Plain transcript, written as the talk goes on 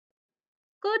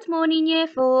Good morning Year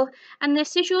 4, and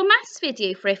this is your maths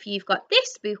video for if you've got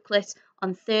this booklet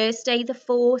on Thursday the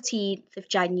 14th of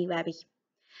January.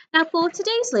 Now for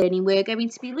today's learning we're going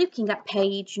to be looking at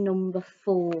page number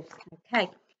 4, okay?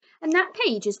 And that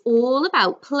page is all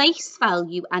about place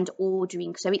value and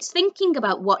ordering, so it's thinking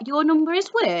about what your number is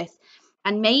worth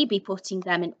and maybe putting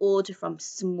them in order from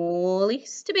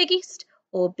smallest to biggest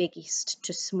or biggest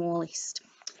to smallest.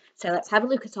 So let's have a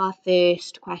look at our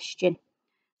first question.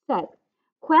 So,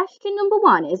 question number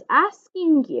 1 is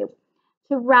asking you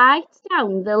to write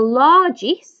down the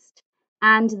largest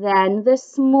and then the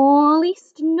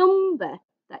smallest number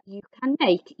that you can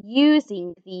make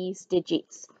using these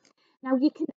digits. Now, you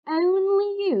can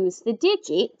only use the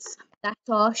digits that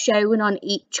are shown on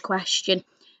each question.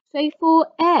 So, for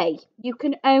A, you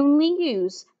can only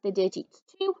use the digits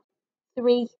 2,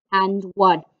 3 and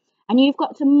 1. And you've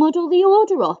got to muddle the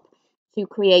order up to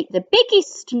create the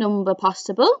biggest number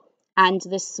possible and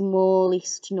the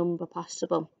smallest number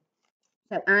possible.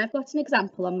 So I've got an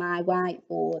example on my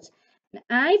whiteboard. And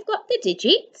I've got the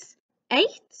digits 8,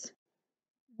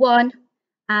 1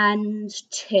 and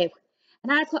 2.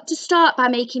 And I've got to start by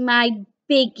making my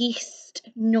biggest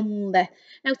number.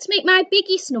 Now to make my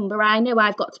biggest number, I know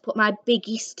I've got to put my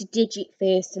biggest digit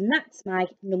first, and that's my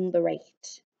number 8.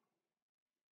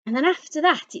 And then after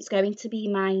that, it's going to be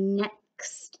my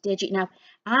next digit. Now,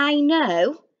 I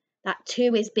know that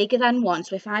 2 is bigger than 1.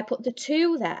 So if I put the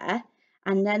 2 there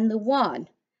and then the 1,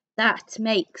 that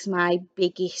makes my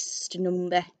biggest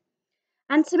number.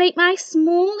 And to make my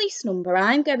smallest number,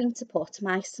 I'm going to put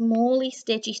my smallest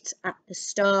digit at the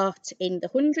start in the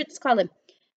hundreds column.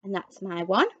 And that's my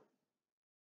 1,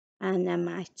 and then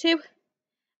my 2,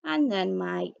 and then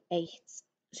my 8.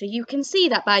 So you can see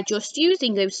that by just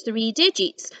using those 3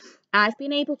 digits, I've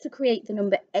been able to create the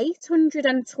number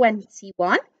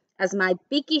 821 as my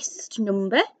biggest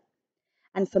number.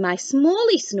 And for my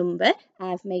smallest number,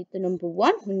 I've made the number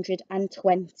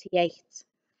 128.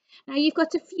 Now you've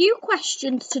got a few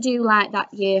questions to do like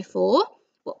that Year 4,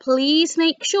 but please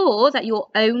make sure that you're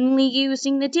only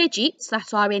using the digits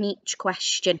that are in each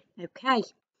question, okay?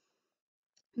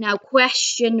 Now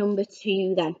question number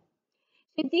 2 then.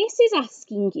 So this is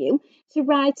asking you to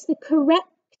write the correct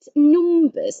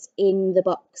numbers in the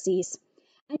boxes.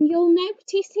 And you'll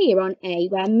notice here on A,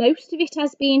 where most of it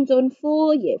has been done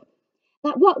for you,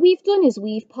 that what we've done is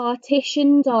we've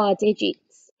partitioned our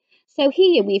digits. So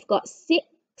here we've got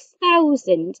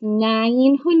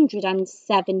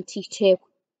 6,972.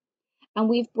 And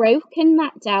we've broken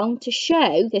that down to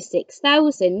show the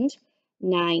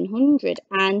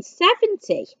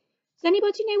 6,970. Does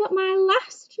anybody know what my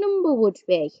last number would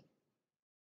be?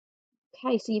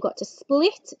 Okay, so you've got to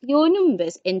split your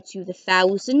numbers into the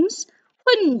thousands,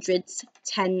 hundreds,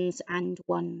 tens and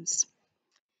ones.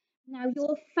 Now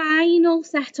your final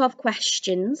set of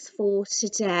questions for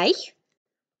today.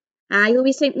 I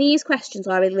always think these questions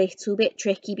are a little bit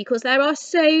tricky because there are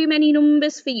so many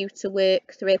numbers for you to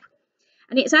work through.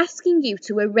 And it's asking you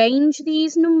to arrange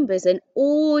these numbers in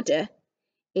order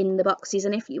in the boxes.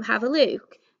 And if you have a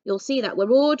look, you'll see that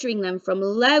we're ordering them from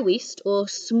lowest or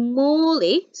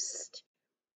smallest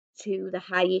to the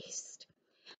highest.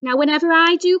 Now, whenever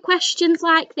I do questions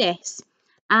like this,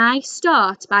 I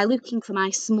start by looking for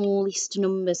my smallest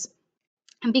numbers.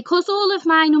 And because all of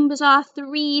my numbers are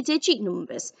 3-digit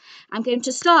numbers, I'm going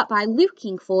to start by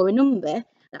looking for a number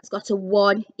that's got a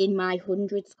 1 in my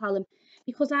hundreds column,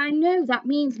 because I know that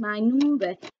means my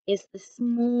number is the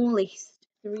smallest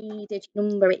 3-digit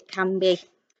number it can be.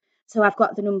 So I've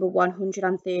got the number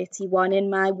 131 in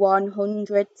my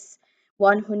 100s,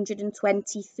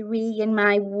 123 in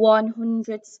my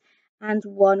 100s, and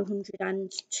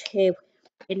 102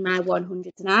 in my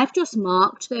 100s. And I've just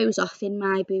marked those off in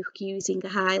my book using a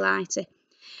highlighter.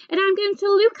 And I'm going to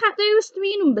look at those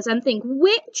 3 numbers and think,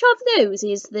 which of those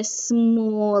is the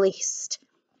smallest?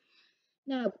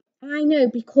 Now, I know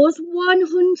because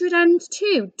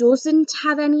 102 doesn't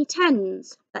have any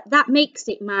tens, that makes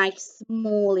it my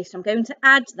smallest. I'm going to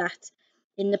add that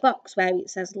in the box where it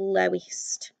says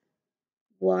lowest,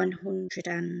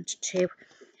 102.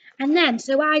 And then,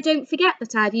 so I don't forget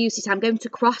that I've used it, I'm going to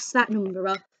cross that number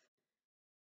off.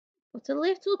 Put a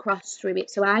little cross through it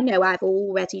so I know I've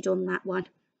already done that one.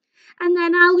 And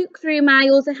then I'll look through my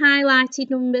other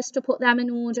highlighted numbers to put them in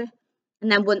order.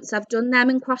 And then once I've done them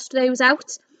and crossed those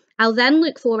out, I'll then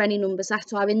look for any numbers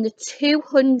that are in the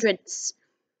 200s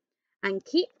and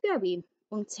keep going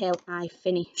until I've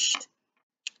finished.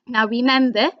 Now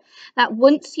remember that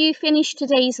once you finish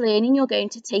today's learning, you're going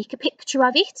to take a picture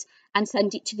of it and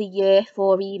send it to the Year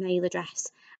 4 email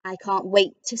address. I can't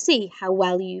wait to see how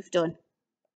well you've done.